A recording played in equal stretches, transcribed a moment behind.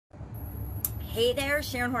Hey there,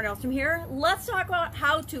 Sharon Horn-Elstrom here. Let's talk about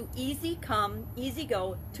how to easy come, easy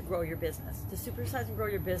go to grow your business, to supersize and grow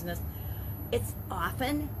your business. It's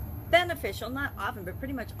often beneficial, not often, but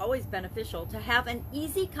pretty much always beneficial to have an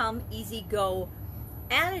easy come, easy go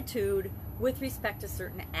attitude with respect to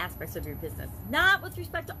certain aspects of your business. Not with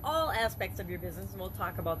respect to all aspects of your business, and we'll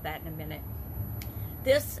talk about that in a minute.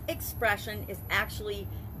 This expression is actually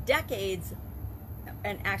decades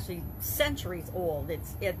and actually centuries old.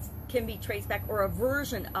 It can be traced back, or a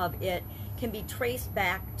version of it can be traced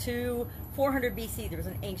back to 400 BC. There was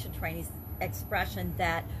an ancient Chinese expression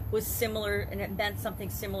that was similar, and it meant something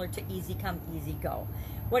similar to easy come, easy go.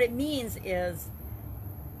 What it means is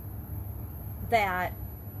that,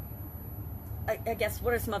 I guess,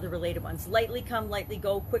 what are some other related ones? Lightly come, lightly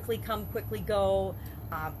go, quickly come, quickly go.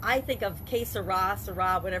 I think of que sera,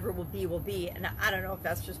 sera, whatever will be, and I don't know if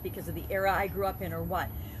that's just because of the era I grew up in or what.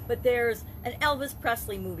 But there's an Elvis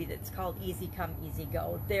Presley movie that's called Easy Come, Easy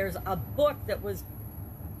Go. There's a book that was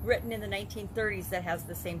written in the 1930s that has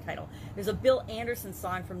the same title. There's a Bill Anderson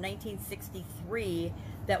song from 1963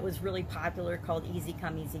 that was really popular called Easy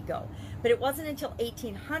Come, Easy Go. But it wasn't until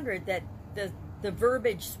 1800 that the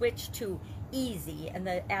verbiage switched to easy, and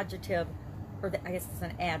the adjective, or I guess it's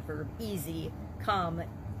an adverb, easy come,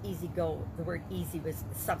 easy go. The word easy was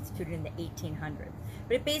substituted in the 1800s.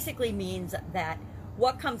 But it basically means that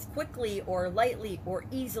what comes quickly or lightly or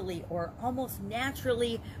easily or almost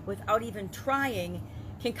naturally without even trying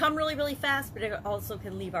can come really, really fast, but it also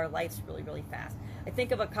can leave our lives really, really fast. I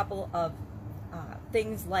think of a couple of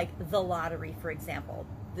things like the lottery, for example.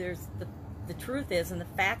 There's the truth is, and the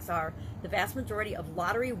facts are, the vast majority of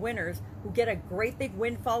lottery winners who get a great big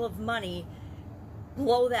windfall of money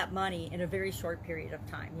blow that money in a very short period of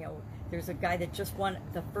time. You know, there's a guy that just won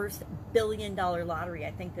the first $1 billion lottery,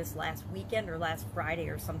 I think this last weekend or last Friday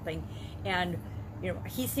or something, and you know,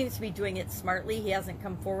 he seems to be doing it smartly. He hasn't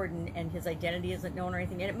come forward, and his identity isn't known or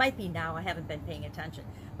anything, and it might be now. I haven't been paying attention,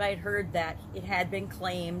 but I had heard that it had been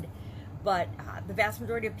claimed. But the vast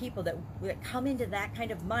majority of people that come into that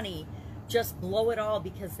kind of money just blow it all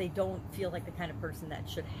because they don't feel like the kind of person that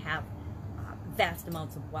should have vast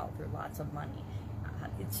amounts of wealth or lots of money.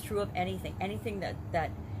 It's true of anything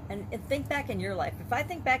that and think back in your life. If I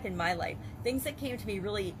think back in my life, things that came to me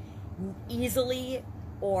really easily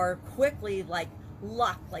or quickly, like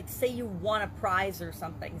luck, like say you won a prize or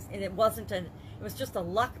something, and it was just a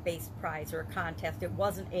luck-based prize or a contest. It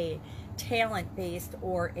wasn't a talent-based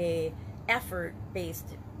or a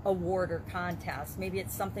effort-based award or contest. Maybe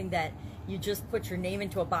it's something that you just put your name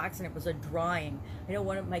into a box and it was a drawing. I know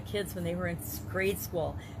one of my kids, when they were in grade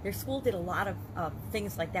school, their school did a lot of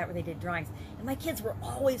things like that where they did drawings, and my kids were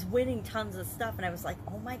always winning tons of stuff, and I was like,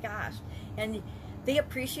 oh my gosh. And they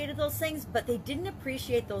appreciated those things, but they didn't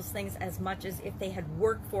appreciate those things as much as if they had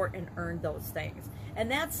worked for it and earned those things. And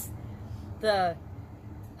that's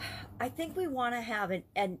I think we want to have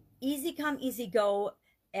an easy come, easy go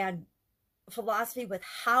and philosophy with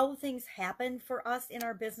how things happen for us in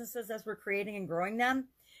our businesses as we're creating and growing them,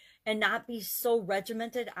 and not be so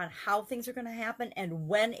regimented on how things are going to happen and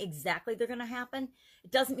when exactly they're going to happen.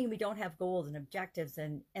 It doesn't mean we don't have goals and objectives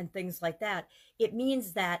and things like that. It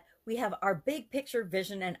means that we have our big picture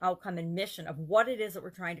vision and outcome and mission of what it is that we're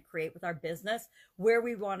trying to create with our business, where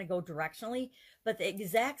we want to go directionally, but the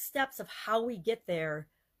exact steps of how we get there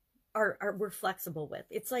we're flexible with.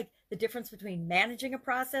 It's like the difference between managing a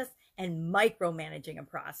process and micromanaging a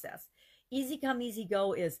process. Easy come, easy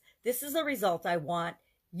go is, this is the result I want.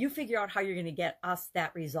 You figure out how you're going to get us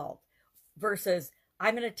that result, versus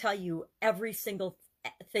I'm going to tell you every single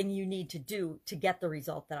thing you need to do to get the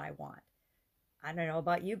result that I want. I don't know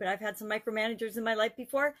about you, but I've had some micromanagers in my life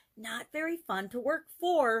before. Not very fun to work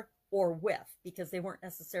for or with, because they weren't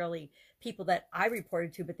necessarily people that I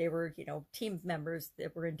reported to, but they were, you know, team members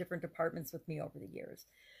that were in different departments with me over the years.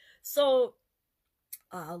 So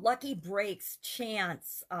lucky breaks,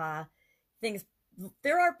 chance, things.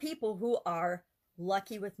 There are people who are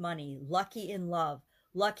lucky with money, lucky in love,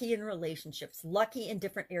 lucky in relationships, lucky in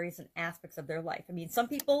different areas and aspects of their life. I mean, some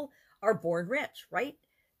people are born rich, right?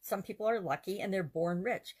 Some people are lucky and they're born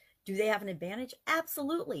rich. Do they have an advantage?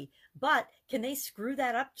 Absolutely. But can they screw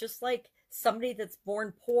that up just like somebody that's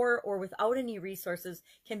born poor or without any resources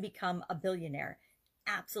can become a billionaire?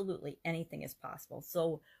 Absolutely. Anything is possible.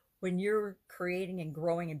 So when you're creating and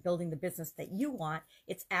growing and building the business that you want,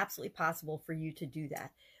 it's absolutely possible for you to do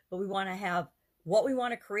that. But we want to have what we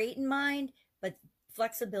want to create in mind, but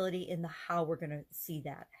flexibility in the how we're going to see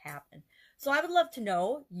that happen. So I would love to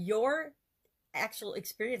know your actual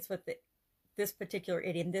experience with this particular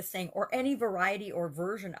idiom, this saying, or any variety or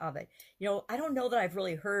version of it. You know, I don't know that I've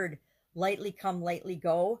really heard lightly come, lightly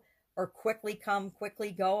go, or quickly come, quickly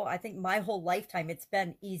go. I think my whole lifetime it's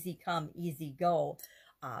been easy come, easy go.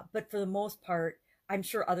 But for the most part, I'm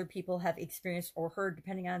sure other people have experienced or heard,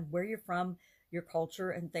 depending on where you're from, your culture,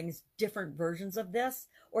 and things, different versions of this,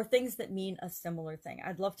 or things that mean a similar thing.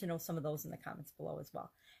 I'd love to know some of those in the comments below as well.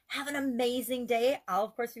 Have an amazing day. I'll,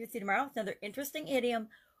 of course, be with you tomorrow with another interesting idiom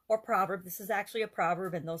or proverb. This is actually a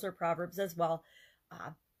proverb, and those are proverbs as well,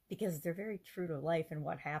 because they're very true to life and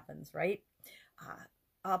what happens, right?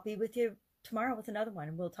 I'll be with you tomorrow with another one,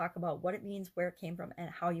 and we'll talk about what it means, where it came from,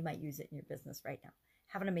 and how you might use it in your business right now.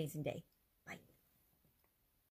 Have an amazing day.